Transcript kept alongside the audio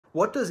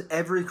What does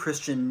every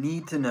Christian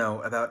need to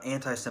know about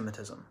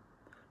anti-Semitism?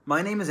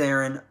 My name is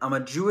Aaron, I'm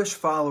a Jewish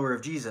follower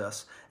of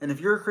Jesus, and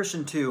if you're a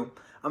Christian too,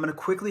 I'm going to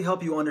quickly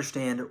help you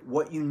understand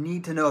what you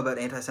need to know about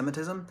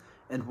anti-Semitism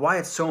and why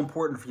it's so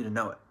important for you to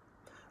know it.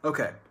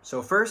 Okay,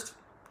 so first,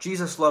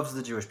 Jesus loves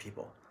the Jewish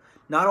people.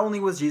 Not only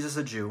was Jesus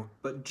a Jew,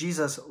 but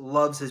Jesus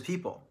loves his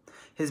people.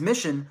 His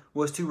mission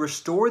was to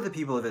restore the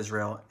people of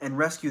Israel and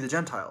rescue the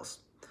Gentiles.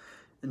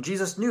 And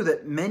Jesus knew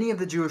that many of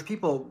the Jewish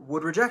people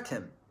would reject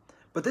him.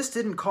 But this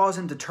didn't cause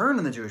him to turn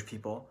on the Jewish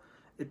people.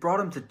 It brought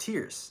him to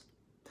tears.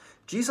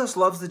 Jesus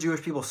loves the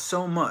Jewish people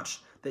so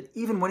much that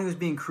even when he was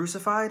being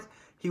crucified,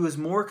 he was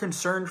more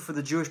concerned for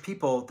the Jewish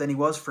people than he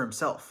was for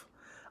himself.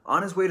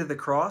 On his way to the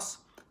cross,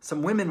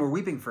 some women were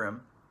weeping for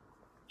him.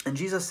 And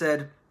Jesus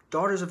said,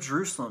 "Daughters of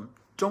Jerusalem,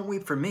 don't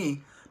weep for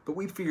me, but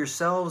weep for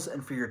yourselves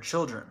and for your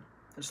children."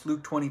 That's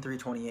Luke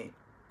 23:28.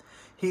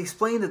 He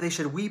explained that they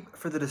should weep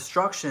for the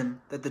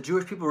destruction that the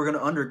Jewish people were going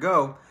to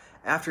undergo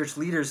after its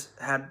leaders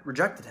had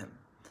rejected him.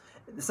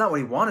 It's not what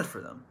he wanted for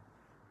them.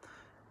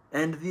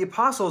 And the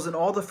apostles and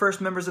all the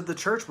first members of the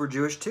church were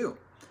Jewish too.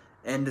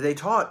 And they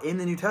taught in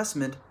the New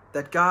Testament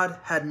that God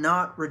had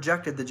not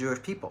rejected the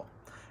Jewish people.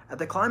 At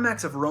the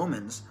climax of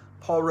Romans,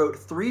 Paul wrote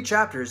 3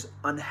 chapters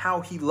on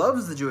how he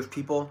loves the Jewish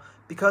people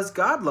because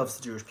God loves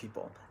the Jewish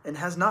people and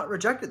has not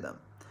rejected them.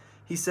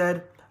 He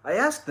said, "I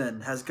ask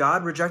then, has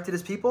God rejected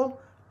his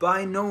people?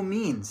 By no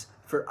means,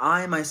 for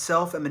I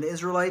myself am an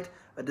Israelite,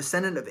 a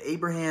descendant of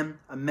Abraham,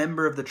 a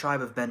member of the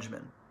tribe of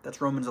Benjamin." That's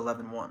Romans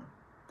 11:1.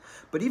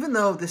 But even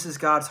though this is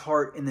God's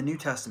heart in the New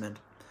Testament,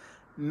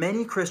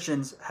 many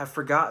Christians have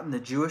forgotten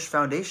the Jewish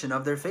foundation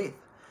of their faith,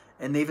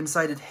 and they've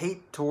incited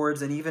hate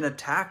towards and even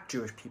attacked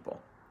Jewish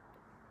people,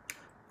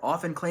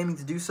 often claiming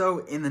to do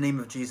so in the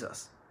name of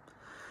Jesus.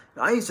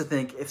 Now, I used to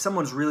think if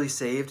someone's really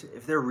saved,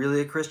 if they're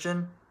really a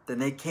Christian, then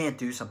they can't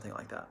do something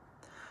like that.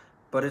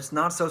 But it's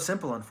not so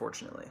simple,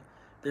 unfortunately.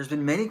 There's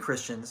been many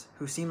Christians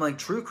who seem like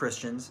true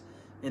Christians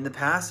in the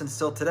past and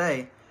still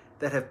today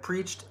that have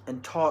preached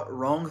and taught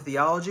wrong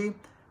theology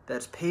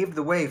that's paved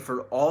the way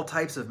for all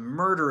types of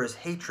murderous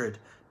hatred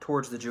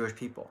towards the Jewish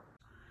people.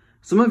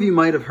 Some of you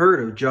might have heard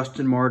of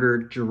Justin Martyr,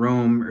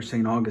 Jerome, or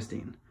St.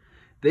 Augustine.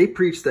 They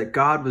preached that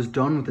God was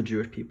done with the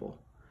Jewish people.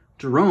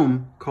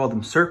 Jerome called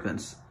them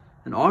serpents,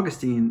 and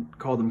Augustine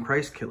called them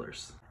Christ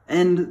killers.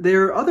 And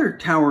there are other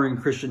towering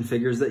Christian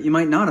figures that you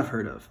might not have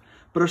heard of,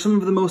 but are some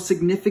of the most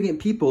significant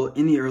people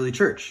in the early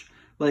church,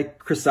 like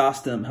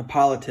Chrysostom,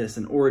 Hippolytus,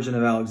 and Origen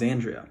of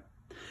Alexandria.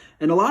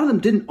 And a lot of them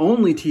didn't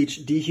only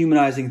teach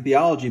dehumanizing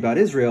theology about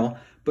Israel,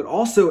 but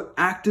also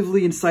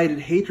actively incited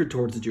hatred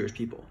towards the Jewish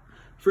people.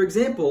 For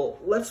example,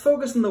 let's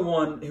focus on the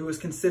one who was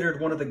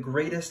considered one of the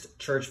greatest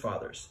church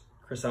fathers,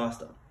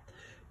 Chrysostom.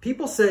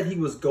 People said he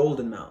was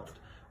golden-mouthed,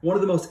 one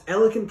of the most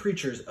eloquent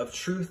preachers of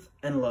truth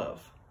and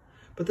love.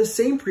 But the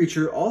same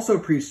preacher also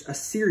preached a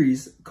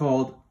series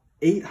called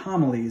 8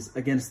 Homilies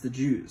Against the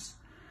Jews,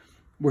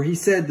 where he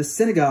said the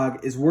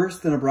synagogue is worse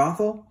than a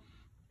brothel,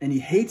 and he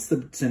hates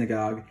the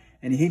synagogue,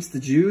 and he hates the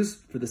Jews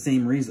for the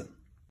same reason.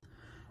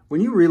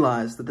 When you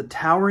realize that the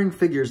towering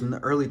figures in the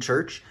early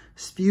church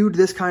spewed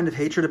this kind of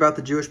hatred about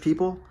the Jewish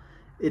people,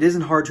 it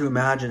isn't hard to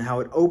imagine how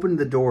it opened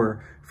the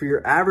door for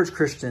your average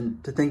Christian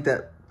to think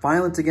that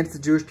violence against the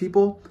Jewish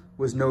people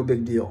was no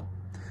big deal.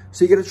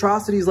 So you get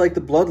atrocities like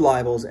the blood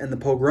libels and the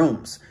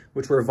pogroms,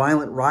 which were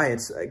violent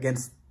riots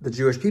against the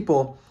Jewish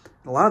people,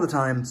 a lot of the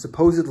time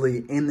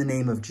supposedly in the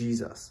name of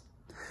Jesus.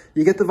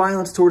 You get the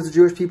violence towards the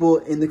Jewish people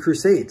in the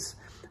Crusades,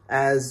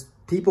 as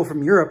people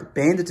from Europe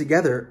banded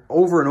together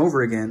over and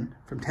over again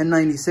from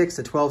 1096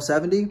 to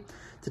 1270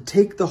 to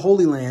take the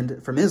Holy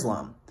Land from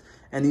Islam.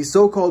 And these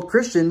so-called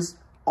Christians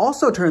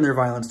also turned their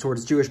violence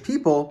towards Jewish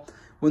people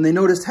when they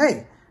noticed,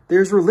 hey,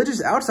 there's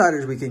religious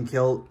outsiders we can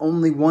kill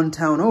only one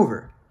town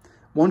over.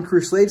 One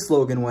crusade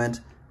slogan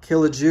went,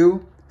 "Kill a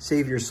Jew,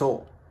 save your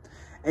soul."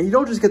 And you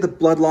don't just get the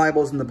blood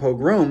libels and the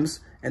pogroms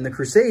and the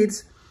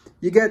crusades,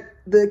 you get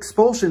the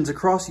expulsions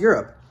across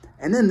Europe,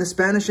 and then the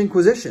Spanish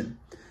Inquisition,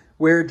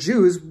 where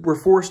Jews were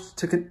forced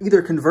to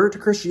either convert to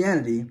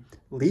Christianity,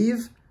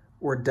 leave,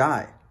 or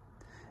die.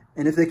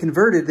 And if they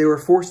converted, they were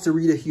forced to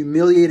read a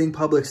humiliating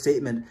public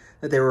statement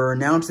that they were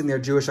renouncing their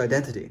Jewish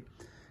identity.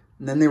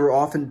 And then they were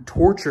often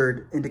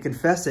tortured into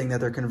confessing that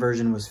their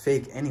conversion was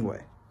fake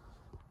anyway.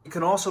 You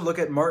can also look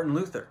at Martin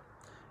Luther.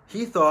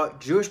 He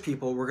thought Jewish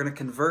people were going to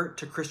convert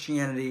to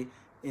Christianity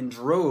in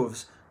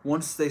droves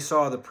once they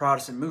saw the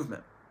Protestant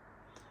movement.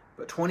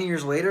 But 20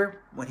 years later,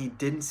 when he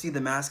didn't see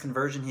the mass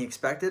conversion he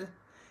expected,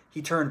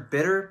 he turned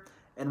bitter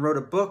and wrote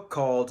a book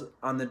called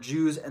On the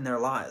Jews and Their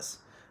Lies,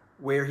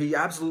 where he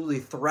absolutely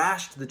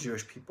thrashed the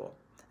Jewish people,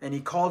 and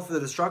he called for the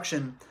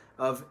destruction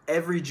of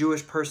every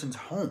Jewish person's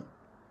home.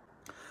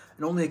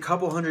 And only a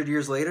couple hundred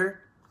years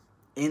later,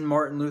 in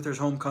Martin Luther's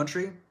home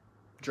country,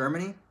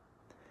 Germany,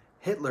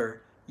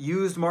 Hitler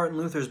used Martin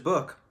Luther's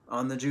book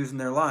On the Jews and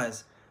Their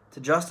Lies to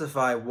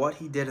justify what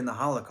he did in the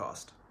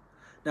Holocaust.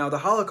 Now, the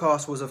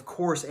Holocaust was, of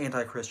course,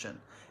 anti-Christian.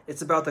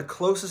 It's about the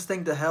closest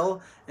thing to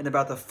hell and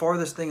about the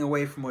farthest thing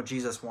away from what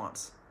Jesus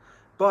wants.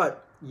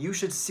 But you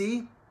should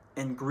see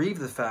and grieve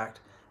the fact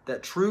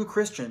that true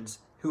Christians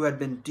who had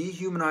been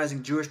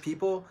dehumanizing Jewish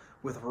people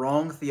with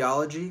wrong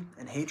theology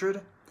and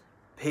hatred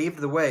paved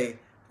the way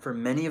for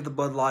many of the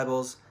blood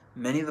libels,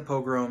 many of the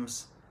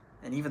pogroms,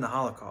 and even the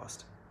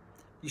Holocaust.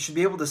 You should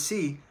be able to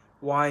see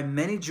why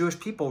many Jewish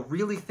people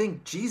really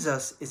think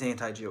Jesus is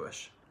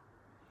anti-Jewish.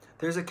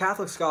 There's a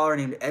Catholic scholar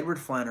named Edward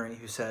Flannery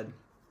who said,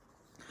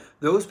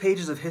 "Those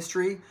pages of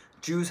history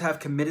Jews have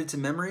committed to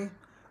memory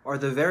are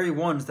the very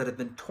ones that have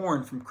been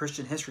torn from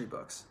Christian history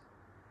books."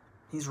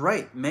 He's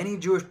right. Many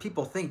Jewish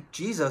people think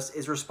Jesus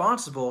is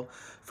responsible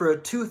for a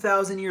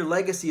 2,000-year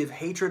legacy of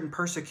hatred and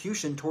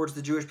persecution towards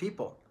the Jewish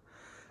people.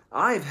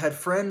 I've had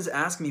friends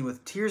ask me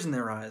with tears in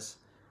their eyes,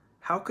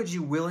 "How could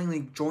you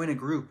willingly join a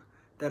group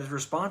that is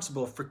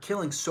responsible for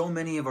killing so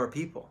many of our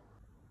people?"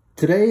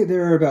 Today,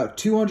 there are about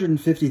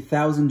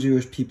 250,000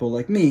 Jewish people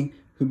like me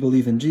who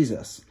believe in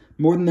Jesus,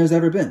 more than there's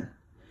ever been.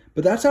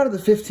 But that's out of the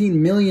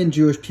 15 million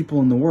Jewish people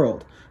in the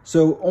world,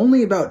 so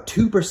only about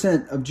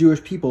 2% of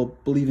Jewish people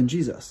believe in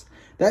Jesus.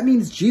 That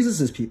means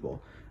Jesus'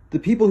 people, the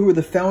people who were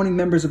the founding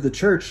members of the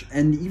church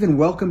and even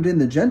welcomed in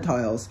the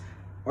Gentiles,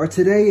 are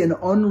today an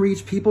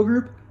unreached people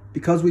group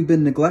because we've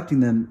been neglecting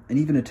them and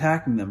even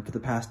attacking them for the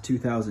past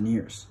 2,000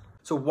 years.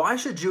 So why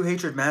should Jew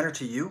hatred matter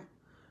to you?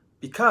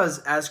 Because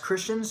as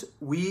Christians,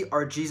 we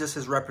are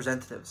Jesus'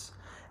 representatives,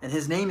 and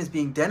his name is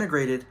being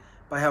denigrated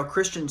by how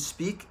Christians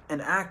speak and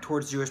act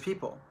towards Jewish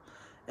people.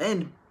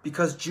 And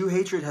because Jew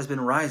hatred has been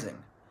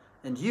rising,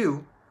 and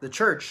you, the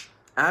church,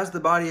 as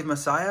the body of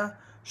Messiah,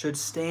 should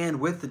stand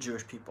with the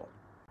Jewish people.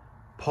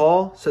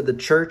 Paul said the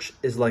church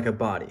is like a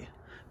body,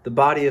 the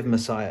body of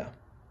Messiah.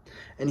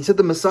 And he said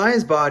the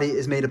Messiah's body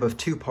is made up of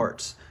two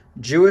parts,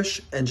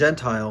 Jewish and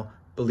Gentile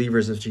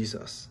believers of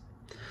Jesus.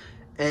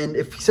 And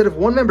he said if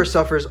one member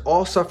suffers,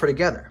 all suffer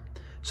together.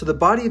 So the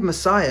body of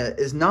Messiah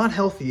is not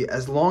healthy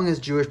as long as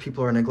Jewish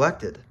people are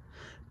neglected.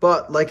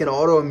 But like an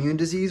autoimmune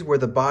disease where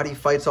the body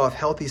fights off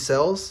healthy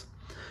cells,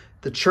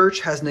 the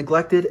church has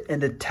neglected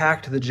and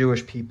attacked the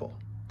Jewish people.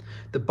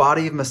 The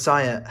body of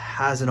Messiah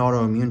has an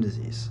autoimmune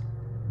disease.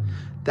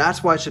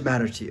 That's why it should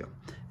matter to you.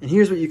 And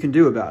here's what you can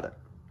do about it.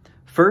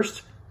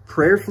 First,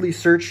 prayerfully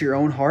search your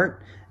own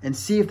heart and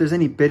see if there's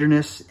any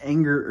bitterness,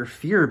 anger, or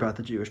fear about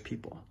the Jewish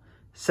people.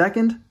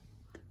 Second,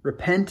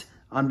 repent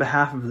on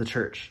behalf of the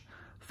church.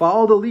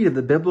 Follow the lead of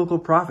the biblical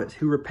prophets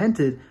who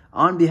repented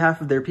on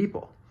behalf of their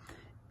people.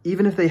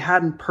 Even if they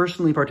hadn't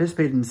personally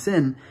participated in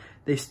sin,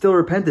 they still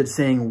repented,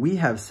 saying, "We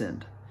have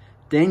sinned."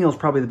 Daniel's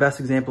probably the best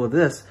example of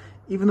this.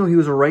 Even though he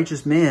was a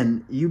righteous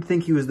man, you'd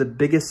think he was the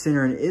biggest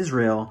sinner in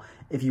Israel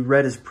if you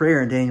read his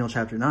prayer in Daniel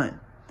chapter 9.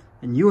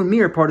 And you and me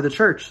are part of the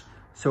church,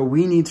 so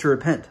we need to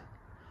repent.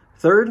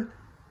 Third,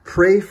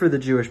 pray for the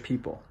Jewish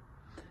people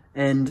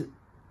and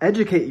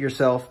educate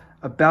yourself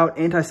about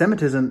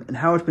anti-Semitism and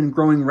how it's been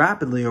growing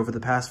rapidly over the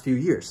past few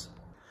years.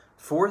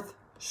 Fourth,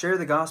 share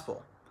the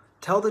gospel.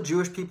 Tell the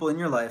Jewish people in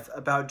your life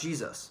about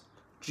Jesus.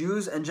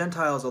 Jews and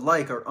Gentiles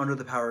alike are under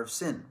the power of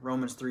sin,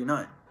 Romans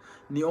 3:9.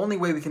 And the only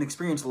way we can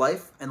experience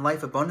life and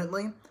life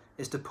abundantly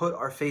is to put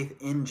our faith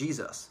in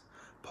Jesus.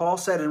 Paul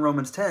said in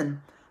Romans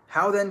 10,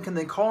 "How then can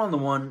they call on the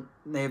one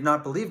they have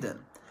not believed in?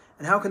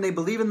 And how can they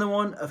believe in the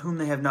one of whom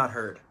they have not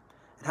heard?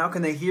 And how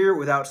can they hear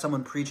without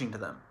someone preaching to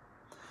them?"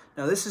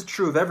 Now this is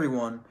true of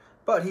everyone,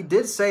 but he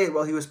did say it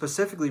while he was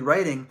specifically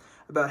writing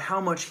about how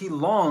much he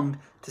longed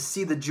to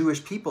see the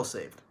Jewish people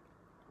saved.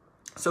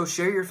 So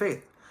share your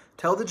faith.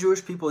 Tell the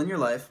Jewish people in your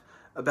life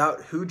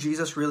about who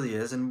Jesus really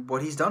is and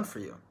what he's done for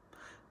you.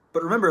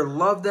 But remember,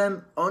 love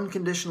them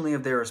unconditionally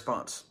of their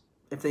response.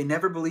 If they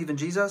never believe in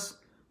Jesus,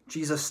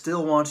 Jesus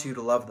still wants you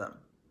to love them.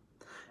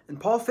 And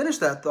Paul finished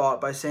that thought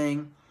by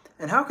saying,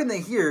 "And how can they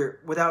hear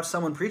without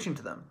someone preaching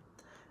to them?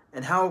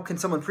 And how can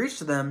someone preach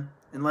to them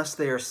unless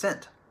they are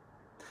sent?"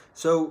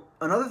 So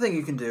another thing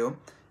you can do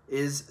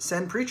is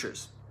send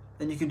preachers.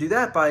 And you can do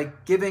that by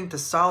giving to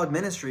solid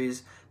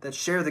ministries that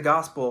share the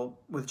gospel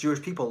with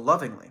Jewish people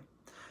lovingly.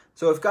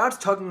 So if God's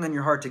tugging on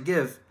your heart to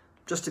give,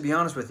 just to be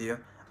honest with you,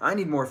 I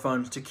need more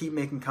funds to keep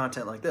making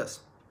content like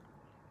this.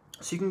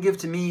 So you can give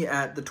to me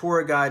at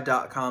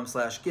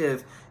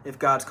thetorahguide.com/give if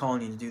God's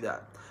calling you to do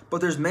that.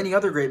 But there's many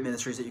other great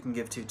ministries that you can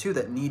give to too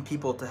that need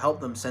people to help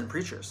them send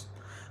preachers.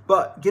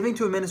 But giving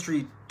to a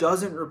ministry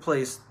doesn't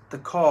replace the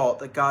call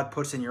that God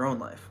puts in your own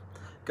life.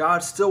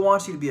 God still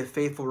wants you to be a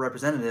faithful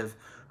representative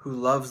who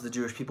loves the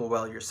Jewish people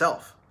well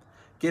yourself.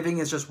 Giving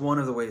is just one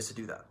of the ways to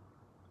do that.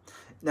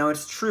 Now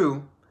it's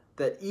true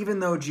that even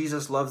though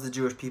Jesus loves the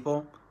Jewish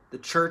people, the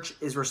church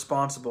is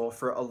responsible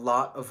for a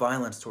lot of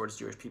violence towards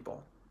Jewish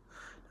people.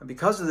 And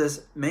because of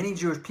this, many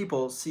Jewish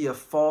people see a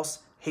false,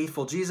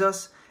 hateful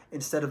Jesus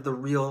instead of the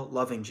real,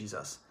 loving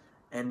Jesus,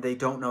 and they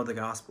don't know the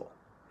gospel.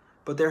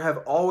 But there have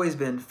always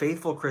been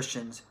faithful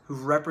Christians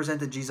who've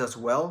represented Jesus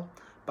well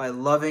by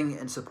loving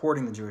and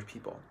supporting the Jewish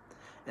people.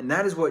 And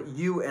that is what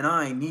you and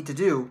I need to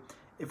do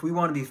if we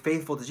want to be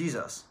faithful to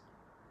Jesus.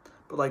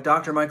 But like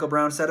Dr. Michael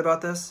Brown said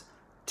about this,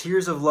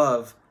 tears of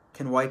love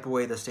can wipe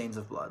away the stains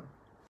of blood.